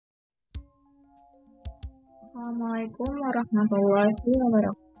Assalamualaikum warahmatullahi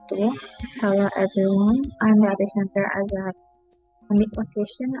wabarakatuh. Hello everyone, I'm Rati Chandra Azhar. On this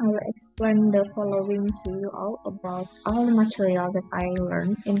occasion, I will explain the following to you all about all the material that I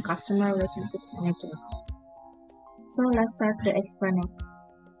learned in customer relationship management. So let's start the explanation.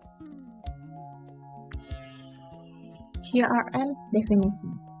 CRM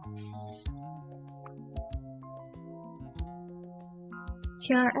definition.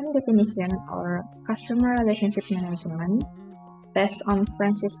 CRM definition or customer relationship management based on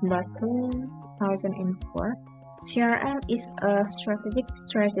Francis Butler 2004. CRM is a strategic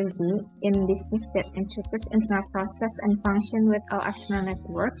strategy in business that integrates internal process and function with all external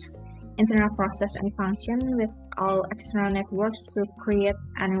networks, internal process and function with all external networks to create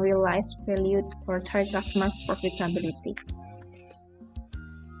and realize value for target customer profitability.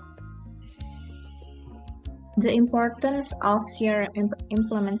 The importance of CRM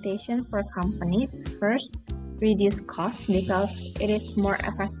implementation for companies. First, reduce costs because it is more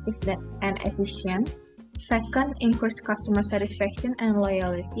effective and efficient. Second, increase customer satisfaction and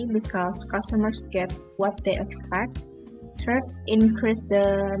loyalty because customers get what they expect. Third, increase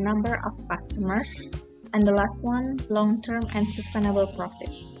the number of customers. And the last one, long-term and sustainable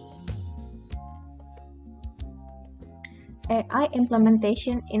profit. AI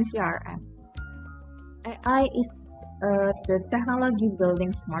implementation in CRM. AI is the technology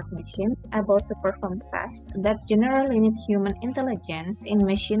building smart machines able to perform tasks that generally need human intelligence in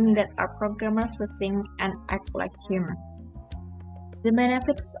machines that are programmed to think and act like humans. The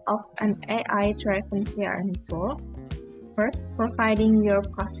benefits of an AI-driven CRM tool. First, providing your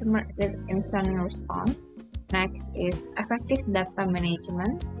customer with instant response. Next is effective data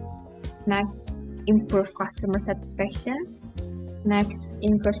management. Next, improve customer satisfaction. Next,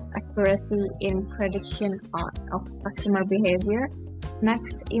 increase accuracy in prediction of customer behavior.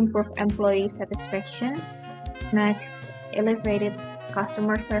 Next, improve employee satisfaction. Next, elevated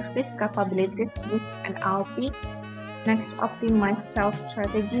customer service capabilities with an NLP. Next, optimize sales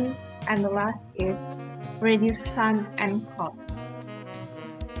strategy. And the last is reduce time and cost.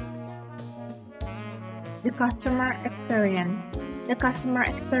 The customer experience. The customer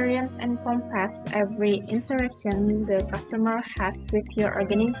experience encompasses every interaction the customer has with your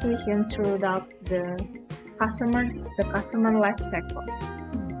organization throughout the customer life cycle,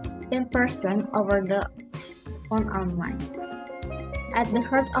 in person, over the phone, online. At the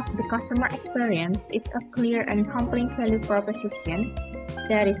heart of the customer experience is a clear and compelling value proposition.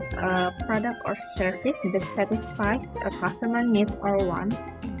 That is a product or service that satisfies a customer need or want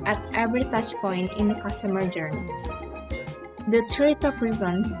at every touch point in the customer journey. The three top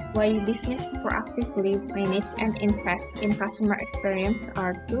reasons why business proactively manage and invest in customer experience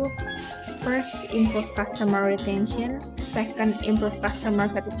are two. First, improve customer retention. Second, improve customer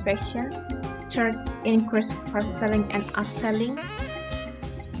satisfaction. Third, increase cross-selling and upselling.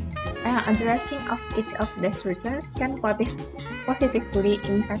 Addressing of each of these reasons can positively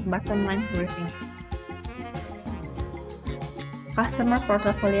impact bottom line revenue. Customer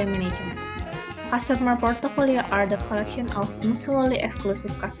portfolio management. Customer portfolio are the collection of mutually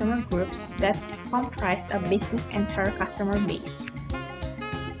exclusive customer groups that comprise a business' entire customer base.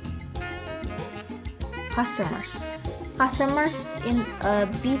 Customers. Customers in a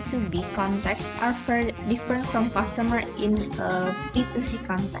B2B context are very different from customers in a B2C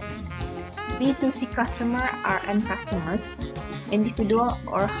context. B2C customers are end customers, individual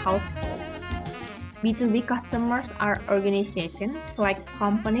or household. B2B customers are organizations like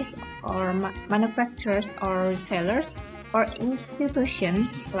companies or manufacturers or retailers, or institutions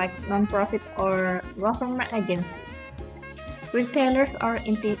like non-profit or government agencies. Retailers are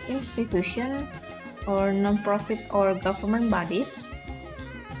institutions or non-profit or government bodies.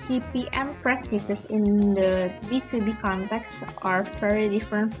 CPM practices in the B2B context are very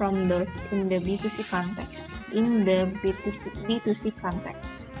different from those in the B2C context. B2C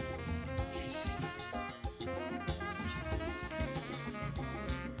context.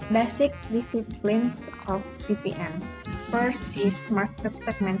 Basic disciplines of CPM. First is market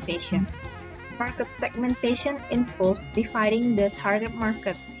segmentation. Market segmentation involves dividing the target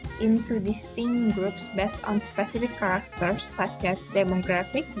market into distinct groups based on specific characters such as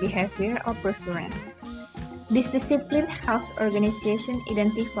demographic, behavior, or preference. This discipline helps organizations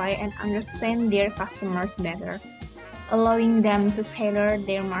identify and understand their customers better, allowing them to tailor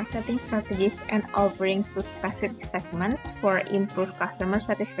their marketing strategies and offerings to specific segments for improved customer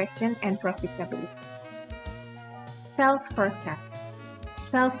satisfaction and profitability. Sales forecast.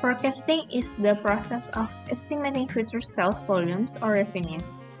 Sales forecasting is the process of estimating future sales volumes or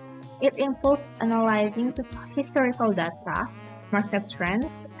revenues. It involves analyzing historical data, market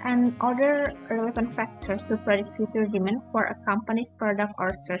trends, and other relevant factors to predict future demand for a company's product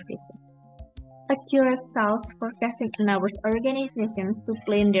or services. Accurate sales forecasting enables organizations to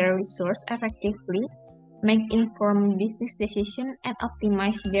plan their resources effectively, make informed business decisions, and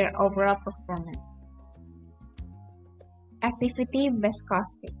optimize their overall performance. Activity-based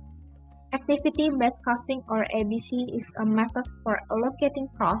costing. Activity-based costing or ABC is a method for allocating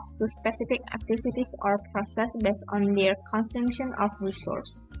costs to specific activities or processes based on their consumption of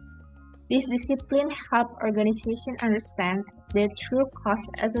resources. This discipline helps organizations understand the true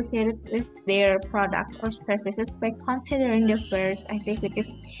costs associated with their products or services by considering the various activities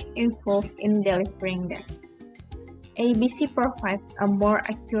involved in delivering them. ABC provides a more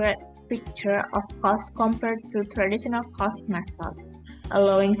accurate picture of costs compared to traditional cost methods,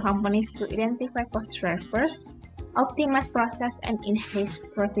 allowing companies to identify cost drivers, optimize process, and enhance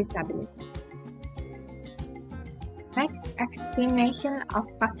profitability. Next, estimation of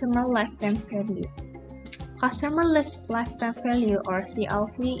customer lifetime value. Customer lifetime value or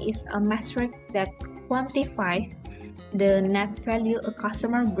CLV is a metric that quantifies the net value a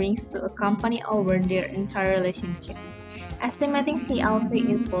customer brings to a company over their entire relationship. Estimating CLV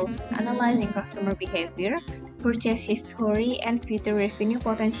involves analyzing customer behavior, purchase history, and future revenue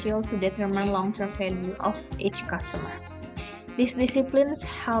potential to determine long-term value of each customer. These disciplines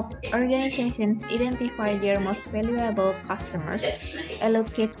help organizations identify their most valuable customers,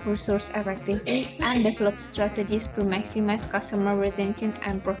 allocate resources effectively, and develop strategies to maximize customer retention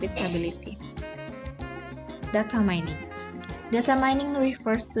and profitability. Data mining. Data mining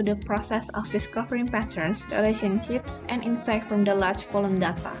refers to the process of discovering patterns, relationships, and insight from the large volume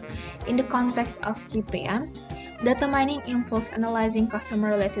data. In the context of CPM, data mining involves analyzing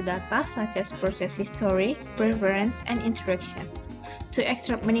customer-related data such as purchase history, preference, and interactions to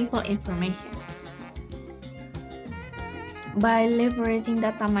extract meaningful information. By leveraging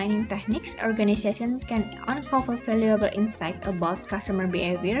data mining techniques, organizations can uncover valuable insight about customer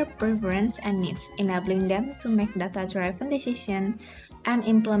behavior, preference, and needs, enabling them to make data-driven decisions and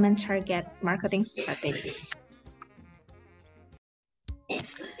implement target marketing strategies.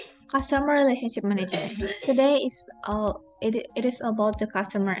 Customer relationship management. Today it is about the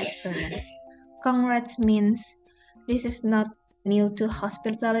customer experience. Congrats means this is not new to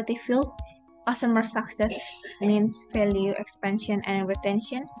hospitality field. Customer success means value expansion and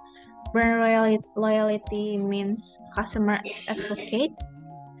retention. Brand loyalty means customer advocates.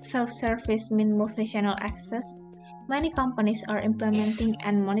 Self-service means multi-channel access. Many companies are implementing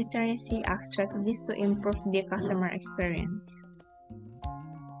and monitoring CX strategies to improve their customer experience.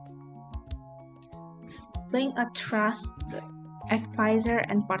 Being a trust advisor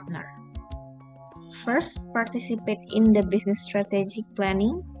and partner. First, participate in the business strategic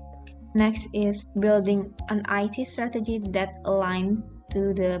planning. Next is building an IT strategy that aligns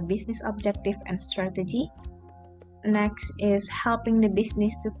to the business objective and strategy. Next is helping the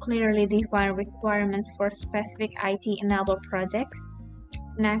business to clearly define requirements for specific IT-enabled projects.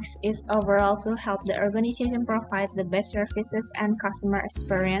 Next is overall to help the organization provide the best services and customer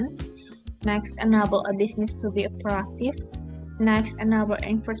experience. Next, enable a business to be proactive. Next, enable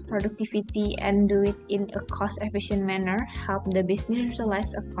increase productivity and do it in a cost-efficient manner. Help the business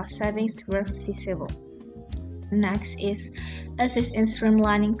realize a cost savings where feasible. Next is assist in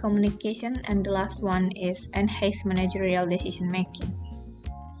streamlining communication, and the last one is enhance managerial decision making.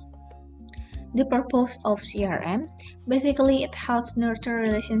 The purpose of CRM, basically it helps nurture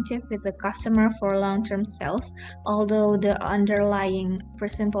relationship with the customer for long-term sales, although the underlying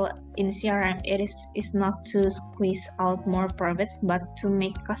principle in CRM is not to squeeze out more profits but to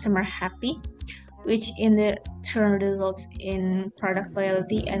make customer happy, which in the turn results in product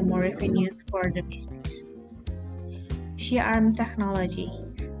loyalty and more revenues for the business. CRM technology,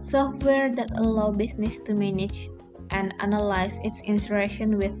 software that allow business to manage and analyze its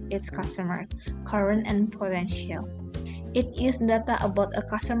interaction with its customer, current and potential. It uses data about a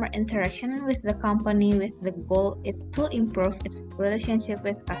customer interaction with the company with the goal to improve its relationship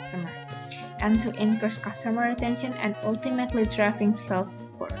with customer and to increase customer retention and ultimately driving sales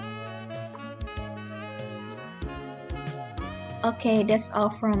growth. Okay, that's all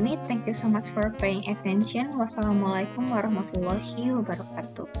from me. Thank you so much for paying attention. Wassalamualaikum warahmatullahi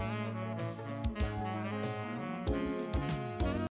wabarakatuh.